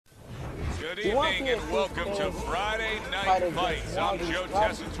Good evening and welcome to Friday Night Fights. I'm Joe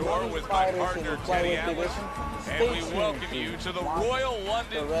Tessitore with my partner Teddy Atlas, and we welcome you to the Royal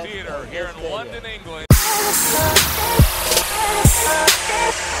London Theatre here in London, England.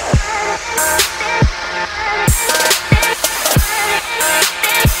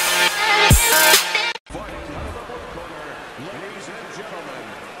 Ladies and gentlemen,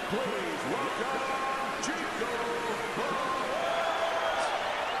 please welcome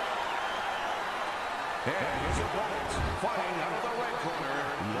and his opponent, fighting out of the red corner,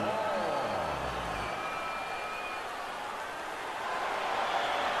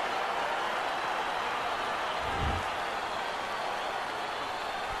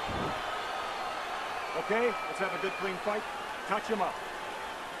 Okay, let's have a good clean fight. Touch him up.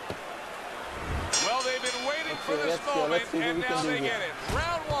 Well, they've been waiting for this moment, and now they get it.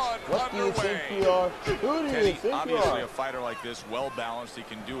 Round one What do you underway. think you are? Who do you Teddy, think you obviously are? a fighter like this, well-balanced, he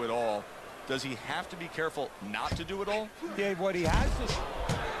can do it all. Does he have to be careful not to do it all? Yeah, what he has to...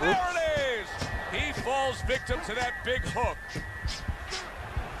 There it is! He falls victim to that big hook.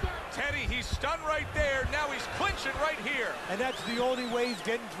 Teddy, he's stunned right there. Now he's clinching right here. And that's the only way he's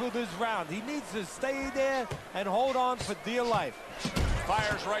getting through this round. He needs to stay there and hold on for dear life.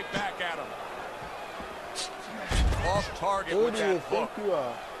 Fires right back at him. Off target Who with do you that think hook. you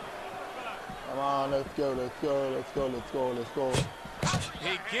are? Come on, let's go, let's go, let's go, let's go, let's go.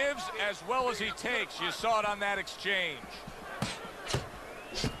 He gives as well as he takes. You saw it on that exchange.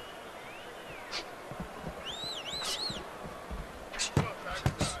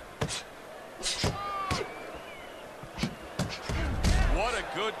 What a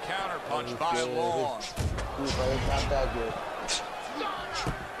good counter punch by Long. It's not that good.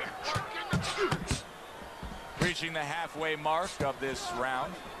 Reaching the halfway mark of this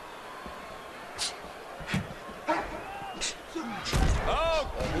round.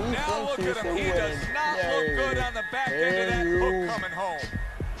 Oh, now look at him. He does not look good on the back end of that hook coming home.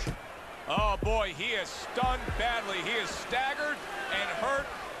 Oh, boy, he is stunned badly. He is staggered and hurt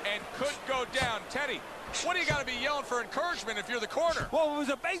and could go down. Teddy, what do you got to be yelling for encouragement if you're the corner? Well, if it was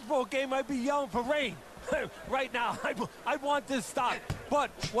a baseball game, I'd be yelling for rain. Right now, I want this stop. But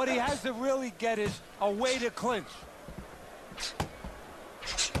what he has to really get is a way to clinch.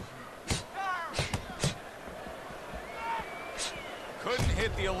 Couldn't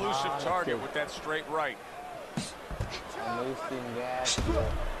hit the elusive target with that straight right. I'm losing gas.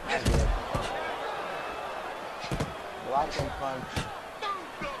 Block and punch.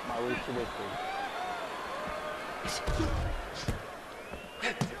 My way to victory.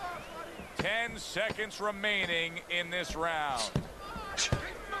 10 seconds remaining in this round.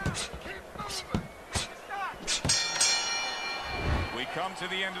 We come to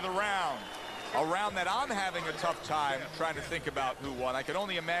the end of the round. A round that I'm having a tough time trying to think about who won. I can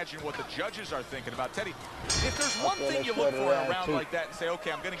only imagine what the judges are thinking about. Teddy, if there's one thing you look for in a round like that and say,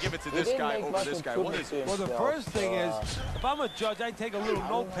 okay, I'm going to give it to this guy over this guy, what is it? Well, the first thing is, if I'm a judge, I take a little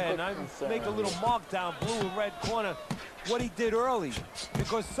notepad and I make a little mark down blue and red corner what he did early.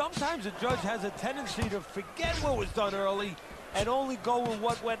 Because sometimes a judge has a tendency to forget what was done early and only go with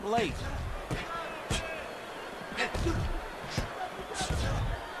what went late.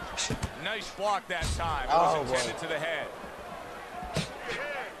 Nice block that time. It was intended to the head.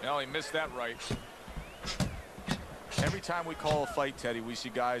 No, he missed that right. Every time we call a fight, Teddy, we see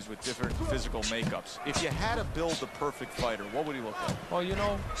guys with different physical makeups. If you had to build the perfect fighter, what would he look like? Well, you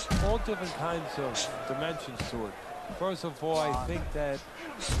know, all different kinds of dimensions to it. First of all, I think that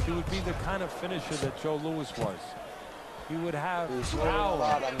he would be the kind of finisher that Joe Louis was. He would have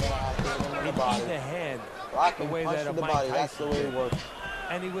power in either hand, the way that Mike Tyson did.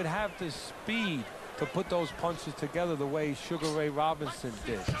 And he would have the speed to put those punches together the way Sugar Ray Robinson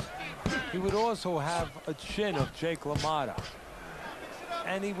did. He would also have a chin of Jake LaMotta.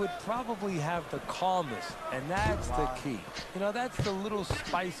 And he would probably have the calmness, and that's the key. You know, that's the little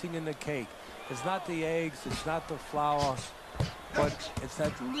spicing in the cake. It's not the eggs, it's not the flour, but it's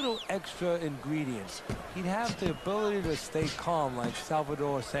that little extra ingredient. He'd have the ability to stay calm like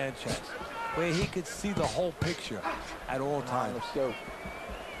Salvador Sanchez, where he could see the whole picture at all times.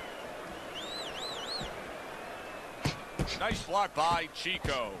 Nice block by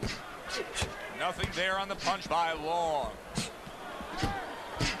Chico. Nothing there on the punch by Long.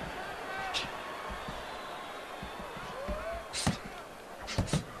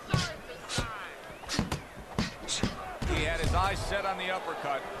 He had his eyes set on the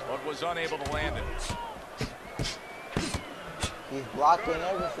uppercut, but was unable to land it. He's blocking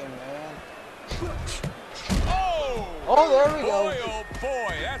everything, man. Oh! Oh, there we go. Boy, oh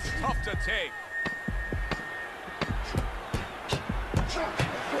boy, that's tough to take. Let's see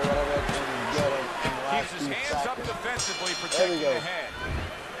whatever I can leaves his hands up defensively, protecting the head.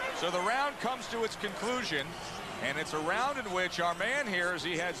 So the round comes to its conclusion, and it's a round in which our man here, as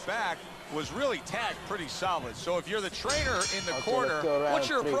he heads back, was really tagged pretty solid. So if you're the trainer in the corner, what's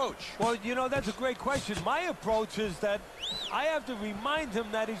your approach? Well, you know, that's a great question. My approach is that I have to remind him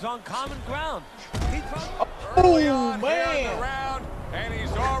that he's on common ground. Early on here in the round, and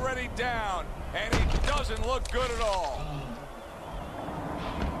he's already down, and he doesn't look good at all.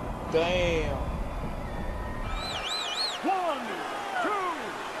 Damn. 1, 2,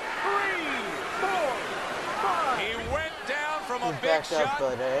 3, 4, 5. He went down from a big shot.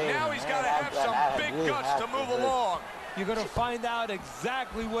 Now he's got to have some big guts to move along. You're going to find out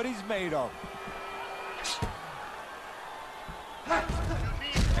exactly what he's made of.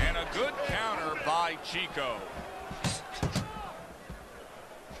 And a good counter by Chico.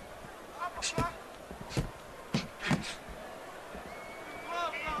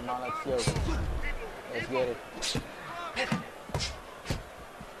 Come on, let's go. Let's get it.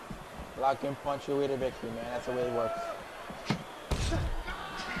 Lock and punch your way to victory, man. That's the way it works.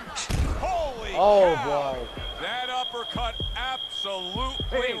 Holy cow. Boy. That uppercut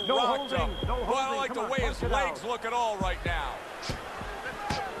absolutely rocked him. No Well, I don't like the way his legs look at all right now.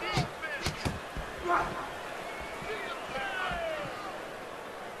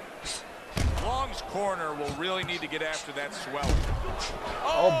 Long's corner will really need to get after that swelling.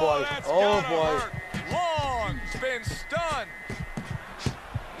 Oh boy. Oh boy. Hurt. Long's been stunned.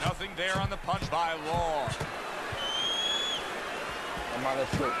 Nothing there on the punch by Long. Come on,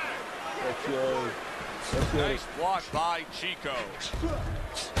 let's go. Let's go. Let's go. Nice block by Chico.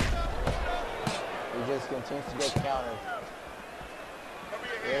 He just continues to get countered.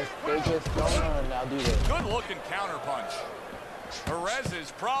 They just don't learn now, do they? Good looking counter punch. Perez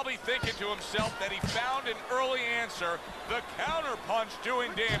is probably thinking to himself that he found an early answer. The counter punch doing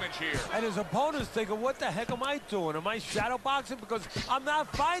damage here. And his opponent's thinking, what the heck am I doing? Am I shadow boxing? Because I'm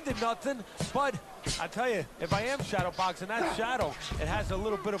not finding nothing. But I tell you, if I am shadow boxing, that shadow, it has a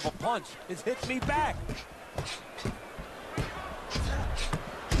little bit of a punch. It's hit me back.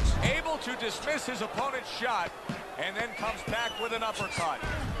 Able to dismiss his opponent's shot, and then comes back with an uppercut.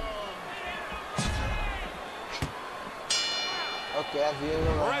 Okay, that's the end of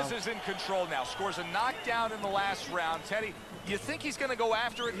the round. Perez is in control now. Scores a knockdown in the last round. Teddy, you think he's going to go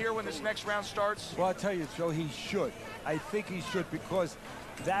after it here when this next round starts? Well, I'll tell you, Joe, he should. I think he should, because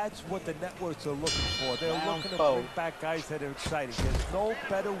that's what the networks are looking for. They're looking to bring back guys that are exciting. There's no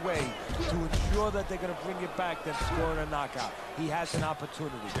better way to ensure that they're going to bring it back than scoring a knockout. He has an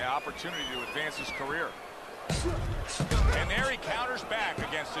opportunity. Yeah, opportunity to advance his career. And there he counters back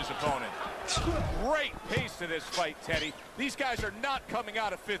against his opponent. Great pace to this fight, Teddy. These guys are not coming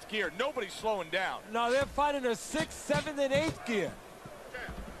out of fifth gear. Nobody's slowing down. No, they're fighting a 6th, 7th, and 8th gear.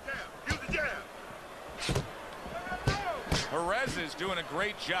 Use the jab. Perez is doing a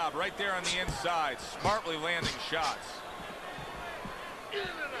great job right there on the inside, smartly landing shots.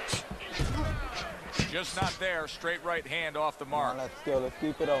 Just not there. Straight right hand off the mark. Come on, let's go. Let's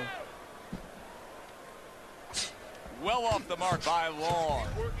keep it on. Well off the mark by Long.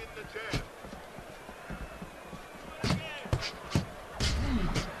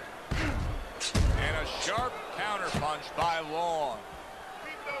 And a sharp counter punch by Long.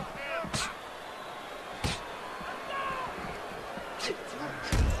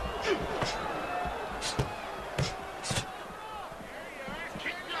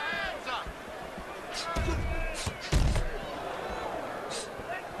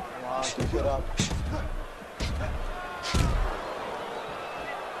 Come on, keep it up.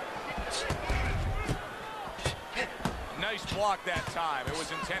 Nice block that time. It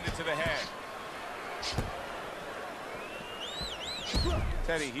was intended to the head.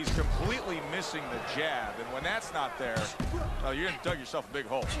 Teddy, he's completely missing the jab, and when that's not there, oh, you're gonna dug yourself a big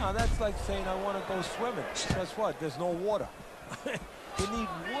hole. No, that's like saying I want to go swimming. Guess what? There's no water. You need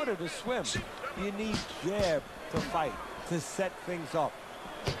water to swim. You need jab to fight, to set things up.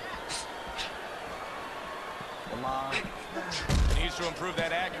 Come on. Needs to improve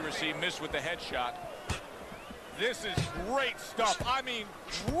that accuracy. Missed with the headshot. This is great stuff. I mean,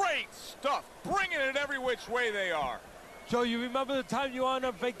 great stuff. Bringing it every which way they are. Joe, you remember the time you were on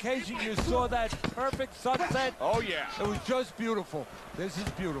a vacation, you saw that perfect sunset? Oh, yeah. It was just beautiful. This is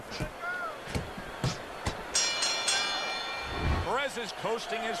beautiful. Perez is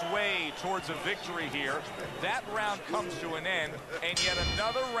coasting his way towards a victory here. That round comes to an end, and yet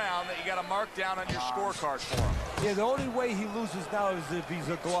another round that you got to mark down on your scorecard for him. Yeah, the only way he loses now is if he's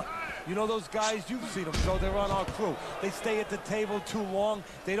a glutton. You know those guys, you've seen them, so they're on our crew. They stay at the table too long.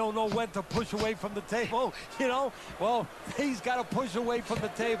 They don't know when to push away from the table, you know? Well, he's got to push away from the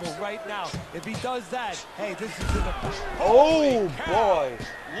table right now. If he does that, hey, this is in the... Oh, boy.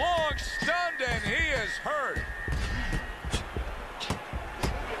 Long stunned, and he is hurt.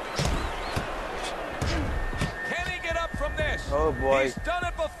 Can he get up from this? Oh, boy. He's done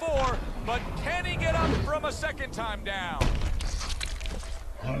it before, but can he get up from a second time down?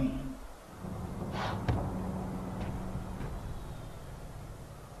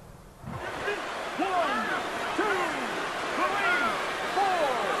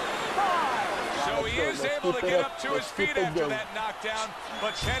 So he is able to get up to his feet after that knockdown,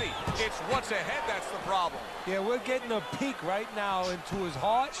 but Teddy, it's what's ahead that's the problem. Yeah, we're getting a peek right now into his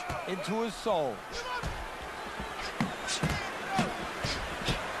heart, into his soul.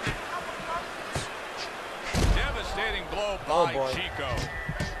 Devastating blow by boy. Chico.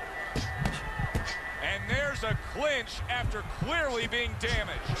 And there's a clinch after clearly being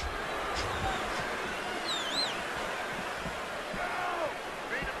damaged.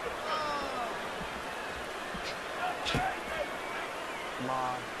 Come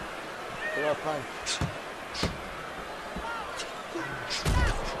on. Get up, punch.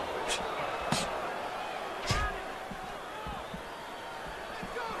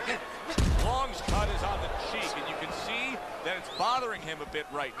 Long's cut is on the cheek, and you can see that it's bothering him a bit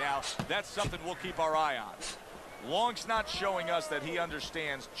right now. That's something we'll keep our eye on. Long's not showing us that he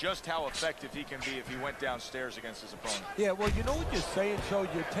understands just how effective he can be if he went downstairs against his opponent. Yeah, well, you know what you're saying, Joe?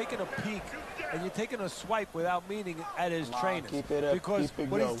 You're taking a peek and you're taking a swipe without meaning at his trainer. Keep it up, because keep it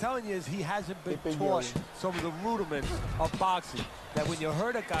what going. he's telling you is he hasn't been Keep it taught going. some of the rudiments of boxing. That when you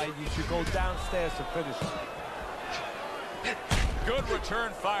hurt a guy, you should go downstairs to finish him. Good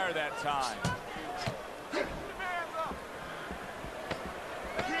return fire that time.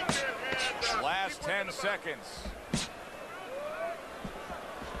 Last 10 seconds.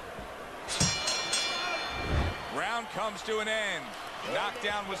 Round comes to an end.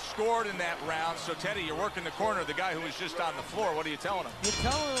 Knockdown was scored in that round. So, Teddy, you're working the corner of the guy who was just on the floor. What are you telling him? You're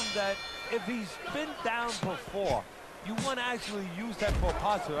telling him that if he's been down before, you want to actually use that for a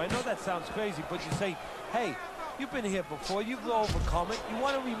positive. I know that sounds crazy, but you say, hey, you've been here before. You've overcome it. You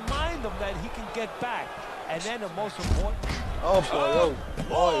want to remind him that he can get back. And then the most important... Oh,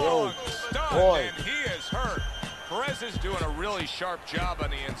 boy, Long stunned, boy. and he is hurt. Perez is doing a really sharp job on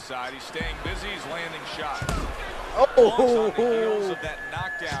the inside. He's staying busy. He's landing shots. Long's on the heels of that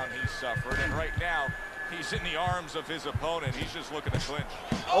knockdown he suffered, and right now he's in the arms of his opponent. He's just looking to clinch.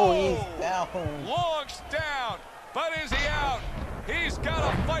 Oh, he's down. Long's down, but is he out? He's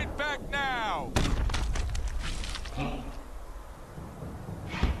got to fight back now.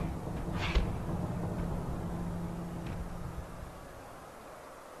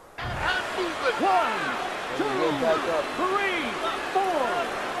 One, two, Get back up. 3, 4,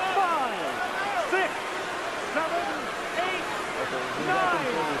 5, 6, 7, 8,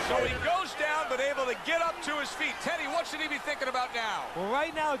 9. So he goes down, but able to get up to his feet. Teddy, what should he be thinking about now? Well,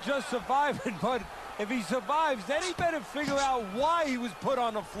 right now, just surviving, but if he survives, then he better figure out why he was put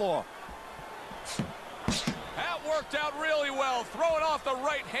on the floor. That worked out really well, throwing off the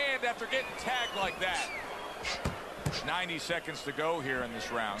right hand after getting tagged like that. 90 seconds to go here in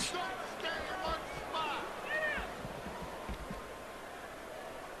this round.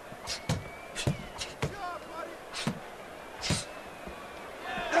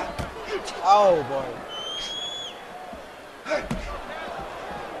 Oh, boy.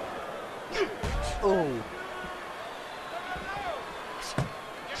 Ooh.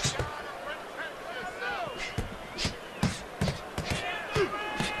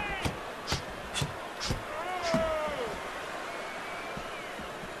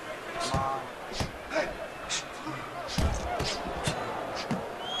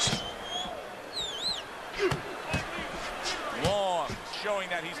 Long, showing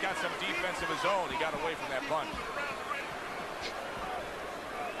that he's got some defense of his own. He got away from that punch.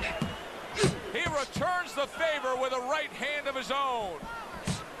 He returns the favor with a right hand of his own.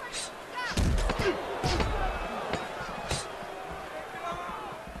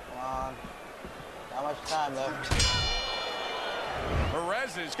 Come on. Not much time left.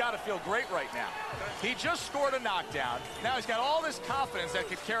 Perez has got to feel great right now. He just scored a knockdown. Now he's got all this confidence that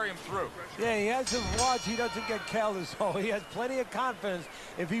could carry him through. Yeah, he has to watch he doesn't get careless. So he has plenty of confidence.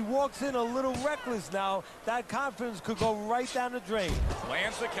 If he walks in a little reckless now, that confidence could go right down the drain.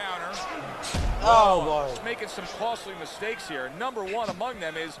 Lands the counter. Oh, boy. He's making some costly mistakes here. Number one among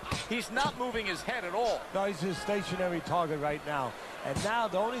them is he's not moving his head at all. No, he's a stationary target right now. And now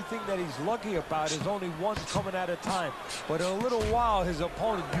the only thing that he's lucky about is only one coming at a time. But in a little while, while, his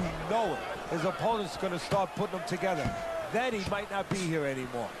opponent, you know it, his opponent's going to start putting them together. Then he might not be here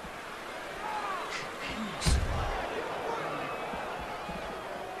anymore.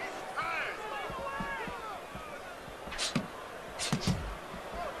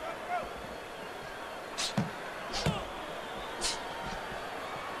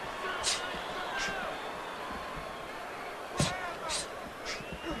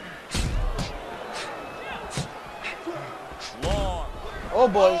 Oh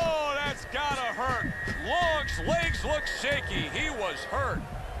boy. Oh, that's gotta hurt. Long's legs look shaky. He was hurt.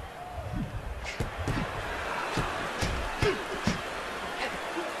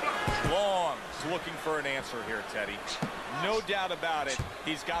 Long's looking for an answer here, Teddy. No doubt about it,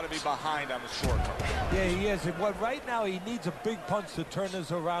 he's got to be behind on the scorecard. Yeah, he is. And right now, he needs a big punch to turn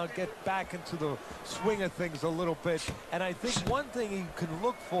this around, get back into the swing of things a little bit. And I think one thing he can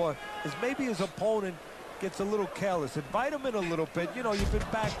look for is maybe his opponent gets a little careless. Invite him in a little bit. You know, you've been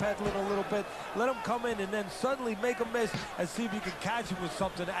backpedaling a little bit. Let him come in and then suddenly make a miss and see if you can catch him with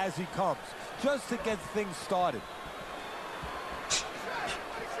something as he comes, just to get things started.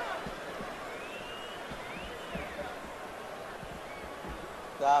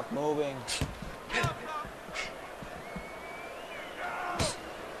 Stop moving.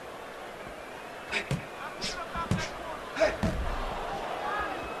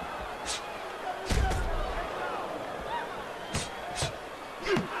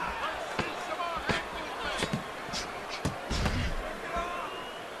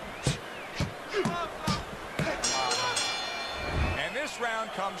 And this round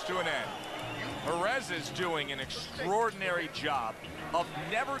comes to an end. Perez is doing an extraordinary job of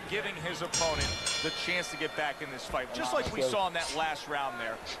never giving his opponent the chance to get back in this fight. Just like we saw in that last round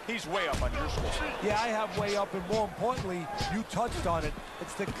there. He's way up on your score. Yeah, I have way up, and more importantly, you touched on it.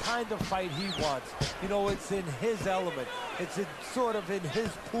 It's the kind of fight he wants. You know, it's in his element. It's sort of in his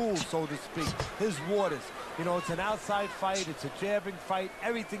pool, so to speak, his waters. You know, it's an outside fight. It's a jabbing fight.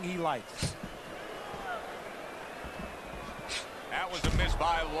 Everything he likes. That was a miss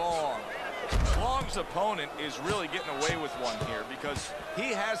by Long. Long's opponent is really getting away with one here because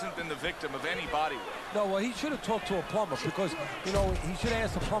he hasn't been the victim of any body weight. No, well, he should have talked to a plumber because, you know, he should have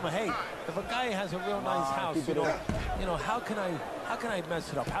asked the plumber, hey, if a guy has a real nice house, you know, how can I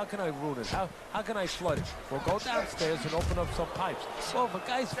mess it up? How can I ruin it? How can I flood it? Well, go downstairs and open up some pipes. Well, if a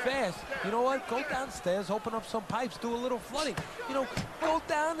guy's fast, you know what? Go downstairs, open up some pipes, do a little flooding. You know, go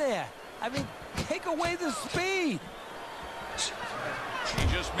down there. I mean, take away the speed. He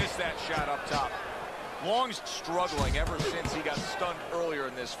just missed that shot up top. Long's struggling ever since he got stunned earlier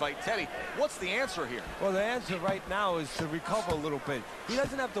in this fight. Teddy, what's the answer here? Well, the answer right now is to recover a little bit. He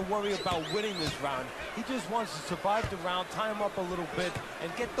doesn't have to worry about winning this round. He just wants to survive the round, tie him up a little bit,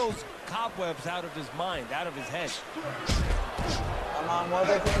 and get those cobwebs out of his mind, out of his head. Come on,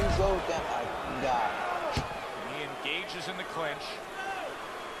 mother, can you go down? My God. He engages in the clinch.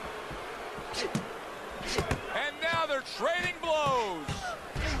 And now they're trading blows.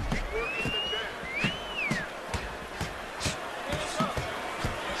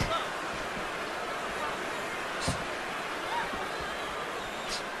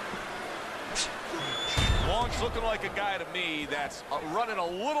 Long's looking like a guy to me that's running a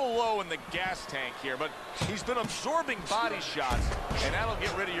little low in the gas tank here, but he's been absorbing body shots, and that'll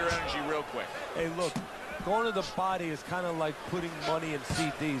get rid of your energy real quick. Hey, look, going to the body is kind of like putting money in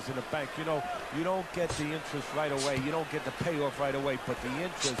CDs in a bank. You know, you don't get the interest right away. You don't get the payoff right away, but the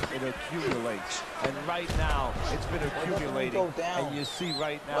interest, it accumulates. And right now, it's been accumulating. And you see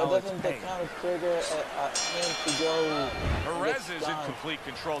right now it's doesn't the paying. counter trigger him to go? Perez is in complete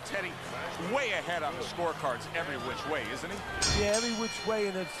control. Teddy, way ahead on the scorecards every which way, isn't he? Yeah, every which way,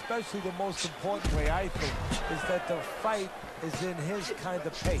 and especially the most important way, I think, is that the fight is in his kind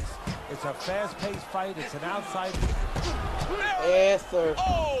of pace. It's a fast-paced fight. It's an outside. Yes, sir.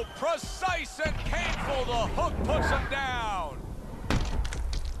 Oh, precise and painful. The hook puts him down.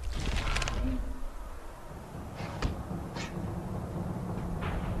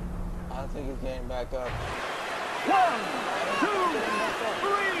 I don't think he's getting back up. 1, 2,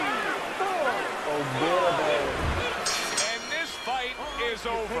 3, 4. Oh, good, And this fight is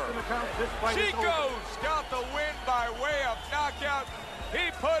over. Chico's got the win by way of knockout. He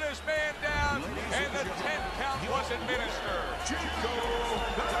put his man down, and the 10 count was administered.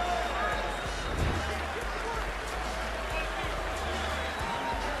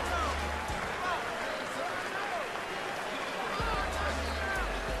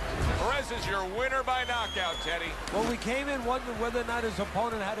 Perez is your winner by knockout, Teddy. Well, we came in wondering whether or not his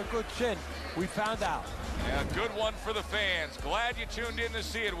opponent had a good chin. We found out. Yeah, good one for the fans. Glad you tuned in to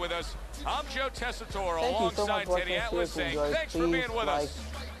see it with us. I'm Joe Tessitore Thank you so alongside much Teddy for watching. Atlas If you saying enjoyed, thanks for please being with like,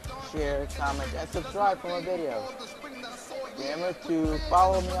 us. share, comment, and subscribe for more videos. Remember to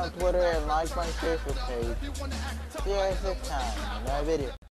follow me on Twitter and like my Facebook page. See you guys next time in another video.